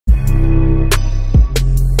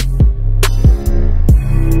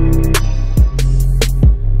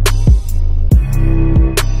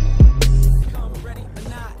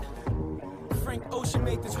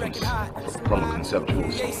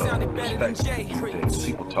things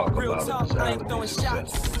people talk about in society,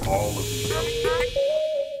 success, all of it.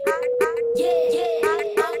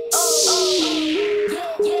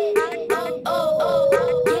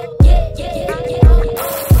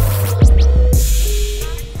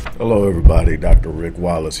 Hello everybody, Dr. Rick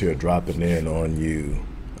Wallace here, dropping in on you.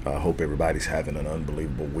 I hope everybody's having an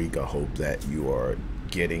unbelievable week. I hope that you are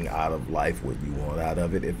getting out of life what you want out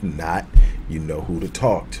of it. If not, you know who to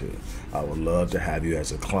talk to. I would love to have you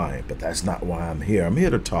as a client, but that's not why I'm here. I'm here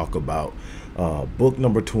to talk about book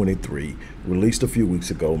number 23, released a few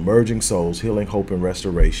weeks ago, Merging Souls, Healing, Hope, and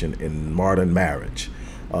Restoration in Modern Marriage.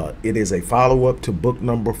 It is a follow-up to book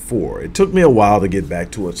number 4. It took me a while to get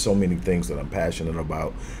back to it. So many things that I'm passionate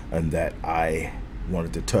about and that I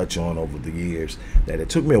wanted to touch on over the years that it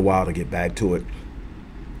took me a while to get back to it.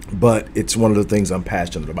 But it's one of the things I'm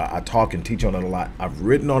passionate about. I talk and teach on it a lot. I've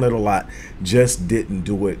written on it a lot, just didn't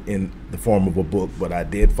do it in the form of a book, but I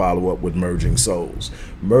did follow up with Merging Souls.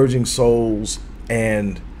 Merging Souls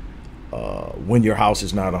and When Your House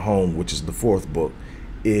Is Not a Home, which is the 4th book,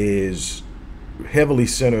 is heavily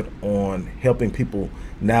centered on helping people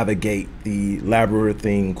navigate the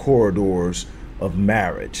labyrinthine corridors of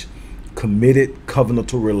marriage, committed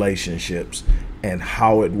covenantal relationships, and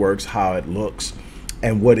how it works, how it looks,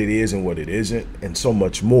 and what it is and what it isn't, and so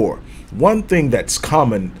much more. One thing that's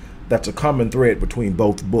common, that's a common thread between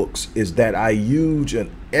both books, is that I use an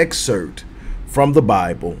excerpt from the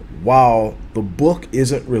Bible. While the book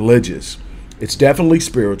isn't religious, it's definitely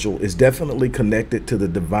spiritual, it's definitely connected to the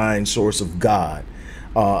divine source of God,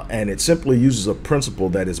 and it simply uses a principle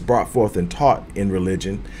that is brought forth and taught in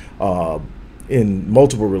religion, in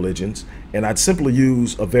multiple religions, and I'd simply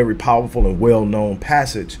use a very powerful and well-known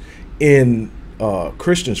passage in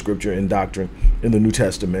Christian scripture and doctrine in the New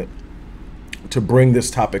Testament to bring this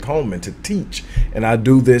topic home and to teach. And I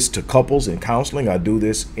do this to couples in counseling. I do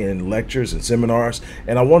this in lectures and seminars,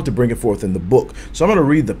 and I wanted to bring it forth in the book. So I'm going to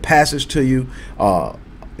read the passage to you.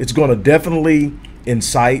 It's going to definitely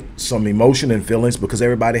incite some emotion and feelings because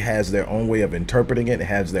everybody has their own way of interpreting it and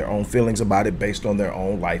has their own feelings about it based on their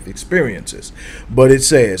own life experiences. But it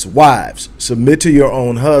says, "Wives, submit to your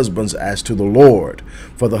own husbands as to the Lord.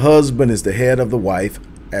 For the husband is the head of the wife,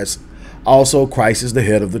 as also Christ is the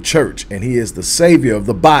head of the church, and he is the Savior of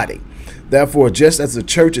the body. Therefore, just as the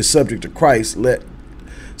church is subject to Christ, let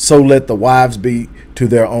the wives be to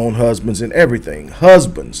their own husbands in everything.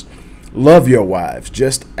 Husbands, love your wives,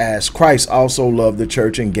 just as Christ also loved the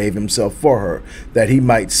church and gave himself for her, that he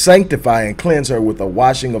might sanctify and cleanse her with the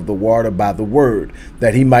washing of the water by the word,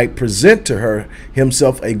 that he might present to her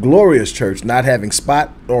himself a glorious church, not having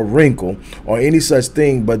spot or wrinkle or any such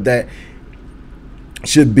thing, but that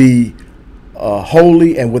should be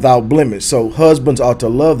holy and without blemish. So husbands ought to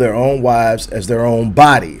love their own wives as their own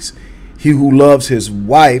bodies. He who loves his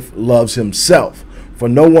wife loves himself. For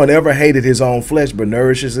no one ever hated his own flesh, but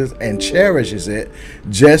nourishes it and cherishes it,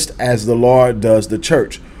 just as the Lord does the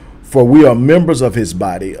church. For we are members of his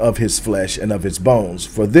body, of his flesh, and of his bones.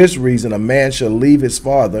 For this reason, a man shall leave his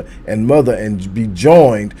father and mother and be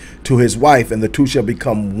joined to his wife, and the two shall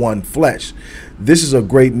become one flesh. This is a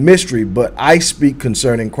great mystery, but I speak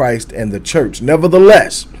concerning Christ and the church.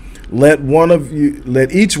 Nevertheless, let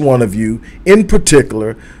each one of you in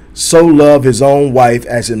particular so love his own wife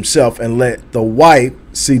as himself, and let the wife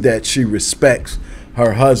see that she respects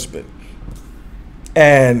her husband."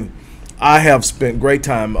 And I have spent great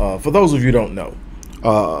time, for those of you who don't know,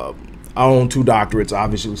 I own 2 doctorates.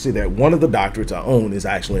 Obviously, we see that one of the doctorates I own is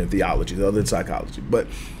actually in theology, the other in psychology, but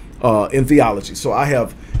in theology. So I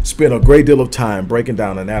have spent a great deal of time breaking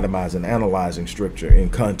down, anatomizing, analyzing scripture in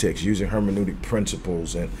context, using hermeneutic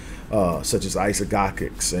principles and such as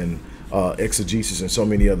eisegesis and exegesis and so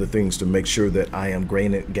many other things to make sure that I am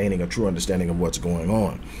gaining a true understanding of what's going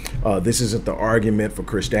on. This isn't the argument for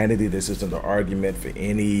Christianity. This isn't the argument for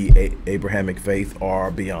any Abrahamic faith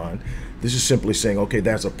or beyond. This is simply saying, okay,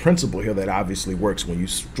 there's a principle here that obviously works when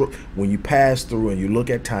you pass through and you look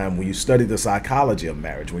at time, when you study the psychology of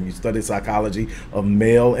marriage, when you study psychology of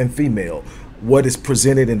male and female. What is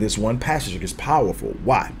presented in this one passage is powerful.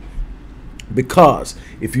 Why? Because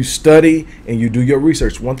if you study and you do your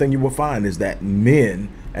research, one thing you will find is that men,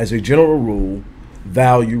 as a general rule,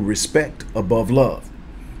 value respect above love.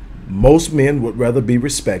 Most men would rather be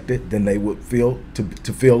respected than they would feel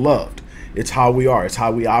to feel loved. It's how we are. It's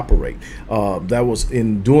how we operate. That was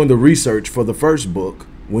in doing the research for the first book,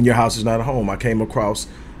 When Your House Is Not a Home. I came across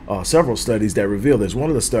several studies that reveal this. One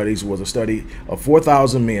of the studies was a study of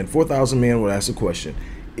 4,000 men. 4,000 men would ask the question,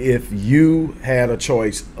 if you had a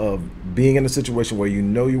choice of being in a situation where you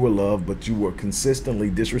know you were loved, but you were consistently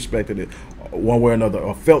disrespected one way or another,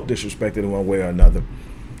 or felt disrespected in one way or another,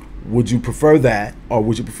 Would you prefer that, or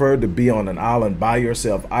would you prefer to be on an island by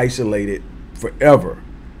yourself, isolated forever?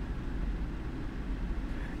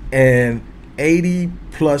 And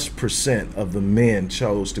 80+% of the men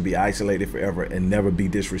chose to be isolated forever and never be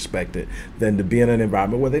disrespected than to be in an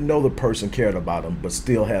environment where they know the person cared about them but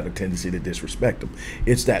still had a tendency to disrespect them.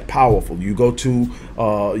 It's that powerful. You go to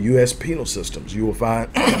U.S. penal systems, you will find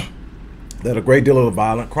that a great deal of the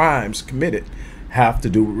violent crimes committed have to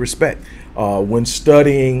do with respect. When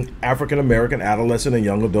studying African-American adolescent and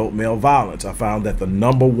young adult male violence, I found that the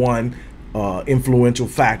 #1 influential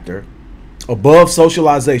factor above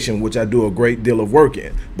socialization, which I do a great deal of work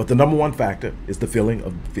in, but the #1 factor is the feeling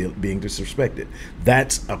of being disrespected.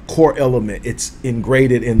 That's a core element. It's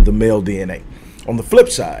ingrained in the male DNA. On the flip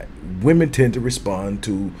side, women tend to respond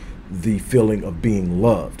to the feeling of being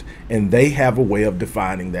loved, and they have a way of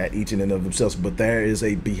defining that each and of themselves, but there is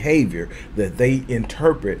a behavior that they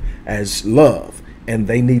interpret as love, and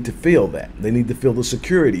they need to feel that. They need to feel the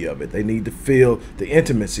security of it. They need to feel the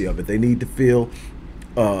intimacy of it. They need to feel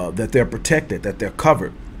that they're protected, that they're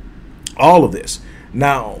covered, all of this.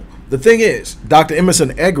 Now, the thing is, Dr.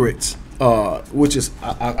 Emerson Eggerichs, which is,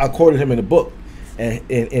 I quoted him in the book, and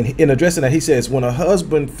in addressing that, he says, when a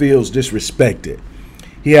husband feels disrespected,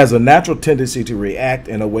 he has a natural tendency to react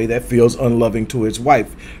in a way that feels unloving to his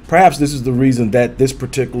wife. Perhaps this is the reason that this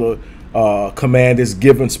particular command is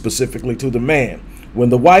given specifically to the man. When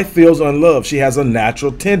the wife feels unloved, she has a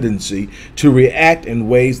natural tendency to react in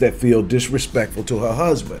ways that feel disrespectful to her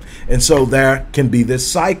husband. And so there can be this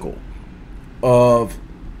cycle of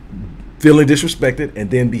feeling disrespected and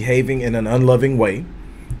then behaving in an unloving way,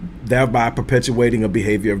 thereby perpetuating a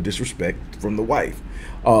behavior of disrespect from the wife.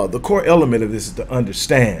 The core element of this is to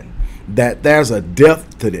understand that there's a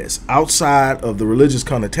depth to this. Outside of the religious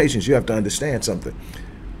connotations, you have to understand something.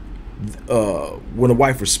 When a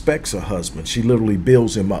wife respects her husband, she literally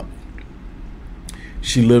builds him up.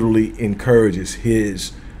 She literally encourages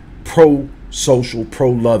his pro-social,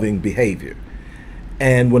 pro-loving behavior.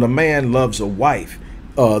 And when a man loves a wife,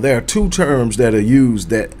 there are two terms that are used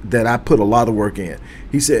that I put a lot of work in.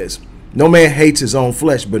 He says, no man hates his own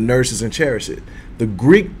flesh, but nourishes and cherishes it. The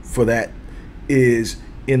Greek for that is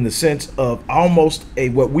in the sense of almost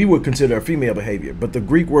what we would consider a female behavior. But the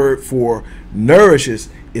Greek word for nourishes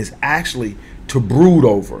is actually to brood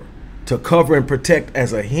over, to cover and protect,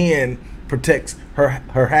 as a hen protects her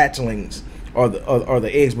hatchlings or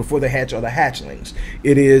the eggs before they hatch, or the hatchlings.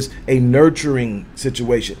 It is a nurturing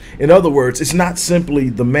situation. In other words, it's not simply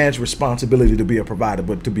the man's responsibility to be a provider,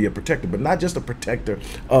 but to be a protector, but not just a protector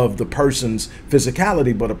of the person's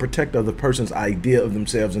physicality, but a protector of the person's idea of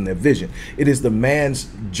themselves and their vision. It is the man's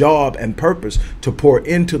job and purpose to pour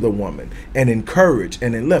into the woman and encourage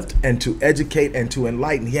and lift and to educate and to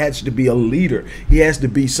enlighten. He has to be a leader. He has to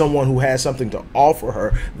be someone who has something to offer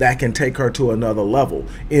her that can take her to another level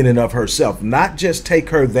in and of herself. Not just take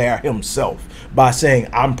her there himself by saying,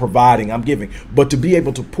 I'm providing, I'm giving, but to be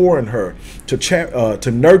able to pour in her,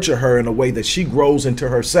 to nurture her in a way that she grows into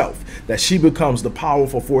herself, that she becomes the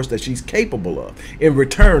powerful force that she's capable of. In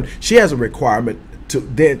return, she has a requirement to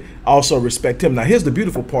then also respect him. Now, here's the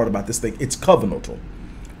beautiful part about this thing. It's covenantal.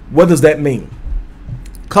 What does that mean?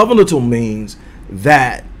 Covenantal means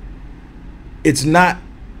that it's not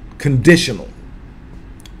conditional.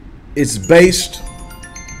 It's based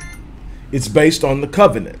on the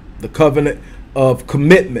covenant of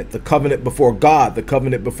commitment, the covenant before God, the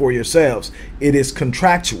covenant before yourselves. It is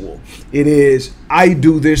contractual. It is, I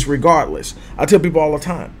do this regardless. I tell people all the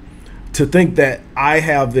time to think that I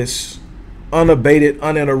have this unabated,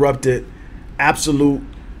 uninterrupted, absolute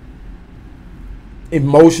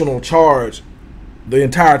emotional charge the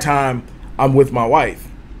entire time I'm with my wife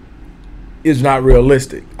is not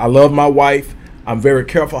realistic. I love my wife. I'm very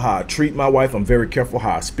careful how I treat my wife. I'm very careful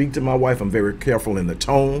how I speak to my wife. I'm very careful in the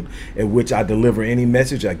tone in which I deliver any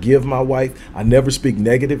message I give my wife. I never speak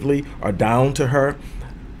negatively or down to her.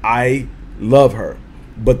 I love her.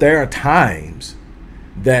 But there are times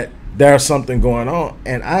that there's something going on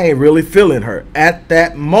and I ain't really feeling her at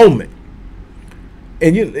that moment.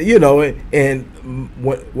 And you know, and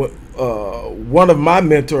what one of my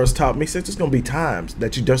mentors taught me, said there's going to be times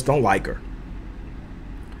that you just don't like her.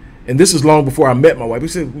 And this is long before I met my wife. He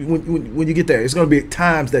said, when you get there, it's going to be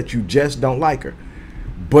times that you just don't like her.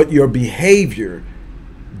 But your behavior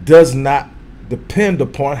does not depend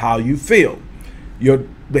upon how you feel. Your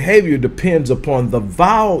behavior depends upon the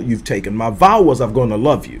vow you've taken. My vow was, I'm going to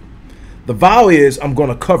love you. The vow is, I'm going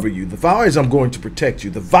to cover you. The vow is, I'm going to protect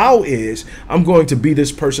you. The vow is, I'm going to be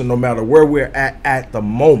this person no matter where we're at the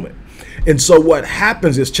moment. And so what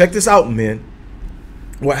happens is, check this out, men.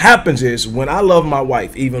 What happens is, when I love my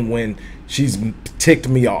wife, even when she's ticked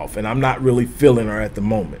me off and I'm not really feeling her at the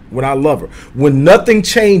moment. When I love her, when nothing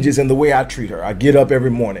changes in the way I treat her, I get up every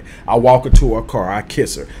morning, I walk her to her car, I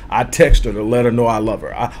kiss her, I text her to let her know I love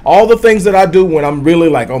her. All the things that I do when I'm really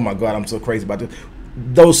like, oh my God, I'm so crazy about this.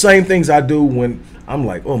 Those same things I do when I'm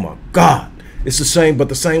like, oh my God. It's the same, but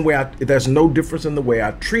the same way there's no difference in the way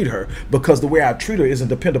I treat her, because the way I treat her isn't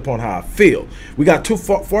dependent upon how I feel. We got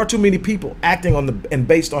far too many people acting on and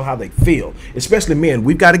based on how they feel, especially men.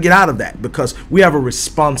 We've got to get out of that, because we have a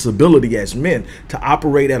responsibility as men to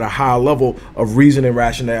operate at a higher level of reason and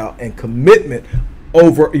rationale and commitment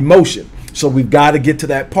over emotion. So we've got to get to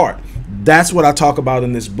that part. That's what I talk about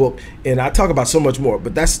in this book, and I talk about so much more,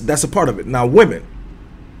 but that's a part of it. Now, women,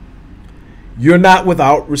 you're not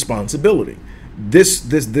without responsibility.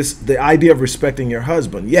 The idea of respecting your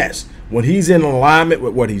husband, yes, when he's in alignment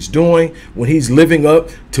with what he's doing, when he's living up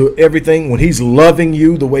to everything, when he's loving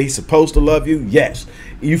you the way he's supposed to love you, yes,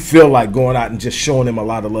 you feel like going out and just showing him a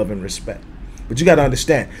lot of love and respect. But you got to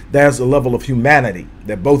understand, there's a level of humanity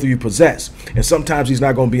that both of you possess, and sometimes he's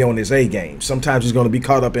not going to be on his A game. Sometimes he's going to be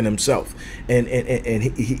caught up in himself, and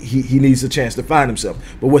he needs a chance to find himself.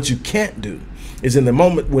 But what you can't do is, in the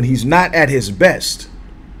moment when he's not at his best,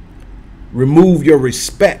 remove your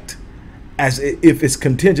respect as if it's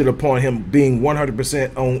contingent upon him being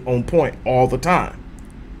 100% on point all the time,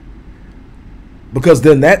 because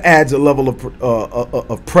then that adds a level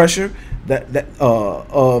of pressure,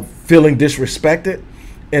 of feeling disrespected.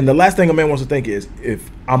 And the last thing a man wants to think is, if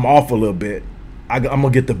I'm off a little bit, I'm gonna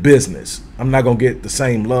get the business, I'm not gonna get the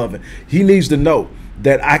same love. And he needs to know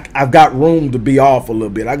that I've got room to be off a little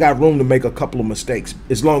bit. I got room to make a couple of mistakes,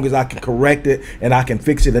 as long as I can correct it and I can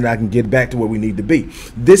fix it and I can get back to where we need to be.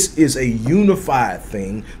 This is a unified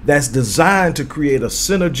thing that's designed to create a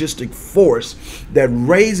synergistic force that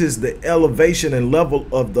raises the elevation and level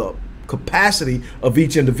of the capacity of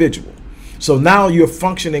each individual. So now you're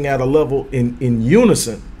functioning at a level in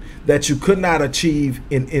unison that you could not achieve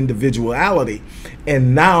in individuality.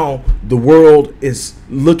 And now the world is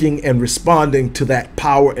looking and responding to that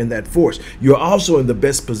power and that force. You're also in the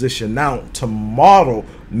best position now to model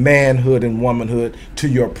manhood and womanhood to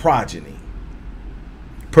your progeny,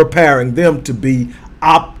 preparing them to be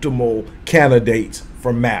optimal candidates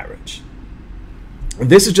for marriage. And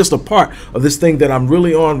this is just a part of this thing that I'm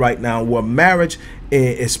really on right now, where marriage,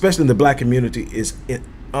 especially in the black community, is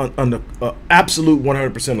under absolute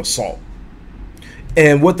 100% assault.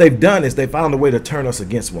 And what they've done is they found a way to turn us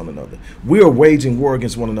against one another. We are waging war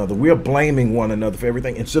against one another. We are blaming one another for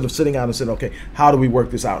everything, instead of sitting out and saying, okay, how do we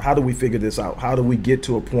work this out? How do we figure this out? How do we get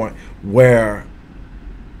to a point where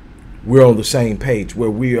we're on the same page, where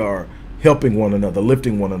we are helping one another,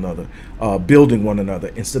 lifting one another, building one another,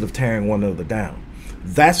 instead of tearing one another down?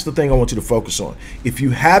 That's the thing I want you to focus on. If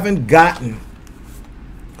you haven't gotten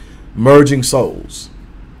Merging Souls,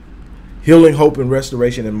 Healing, Hope, and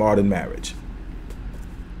Restoration in Modern Marriage,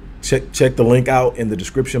 check the link out in the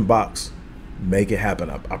description box. Make it happen.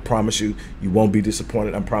 I promise you, you won't be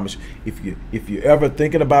disappointed. I promise you. If you're ever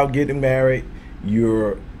thinking about getting married,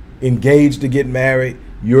 you're engaged to get married,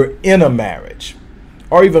 you're in a marriage,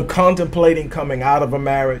 or even contemplating coming out of a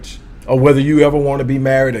marriage, or whether you ever want to be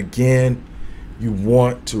married again, you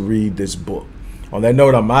want to read this book. On that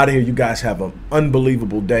note, I'm out of here. You guys have an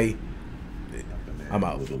unbelievable day. I'm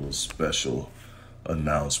out. With a little special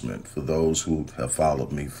announcement for those who have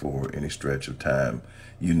followed me for any stretch of time.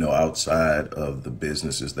 You know, outside of the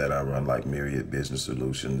businesses that I run, like Myriad Business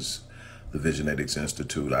Solutions, the Visionetics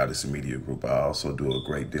Institute, Odyssey Media Group, I also do a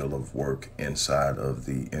great deal of work inside of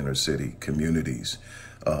the inner city communities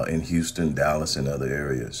in Houston, Dallas, and other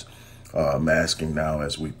areas. I'm asking now,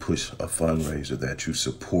 as we push a fundraiser, that you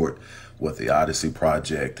support what the Odyssey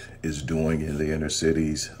Project is doing in the inner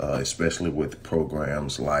cities, especially with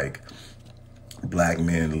programs like Black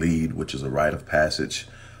Men Lead, which is a rite of passage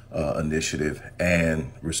initiative,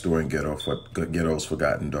 and Restoring Ghetto's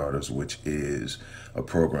Forgotten Daughters, which is a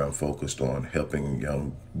program focused on helping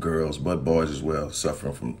young girls, but boys as well,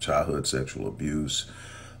 suffering from childhood sexual abuse,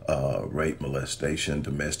 rape, molestation,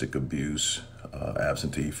 domestic abuse,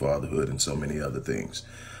 absentee fatherhood, and so many other things.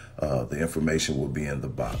 The information will be in the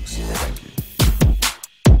box. Thank you.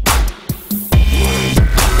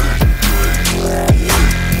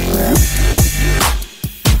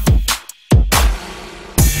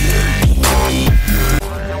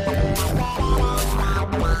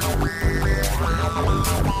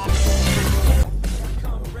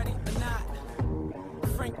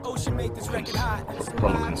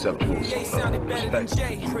 From a conceptual perspective,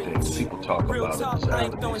 people talk about a desire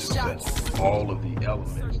to be successful. All of the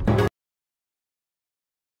elements.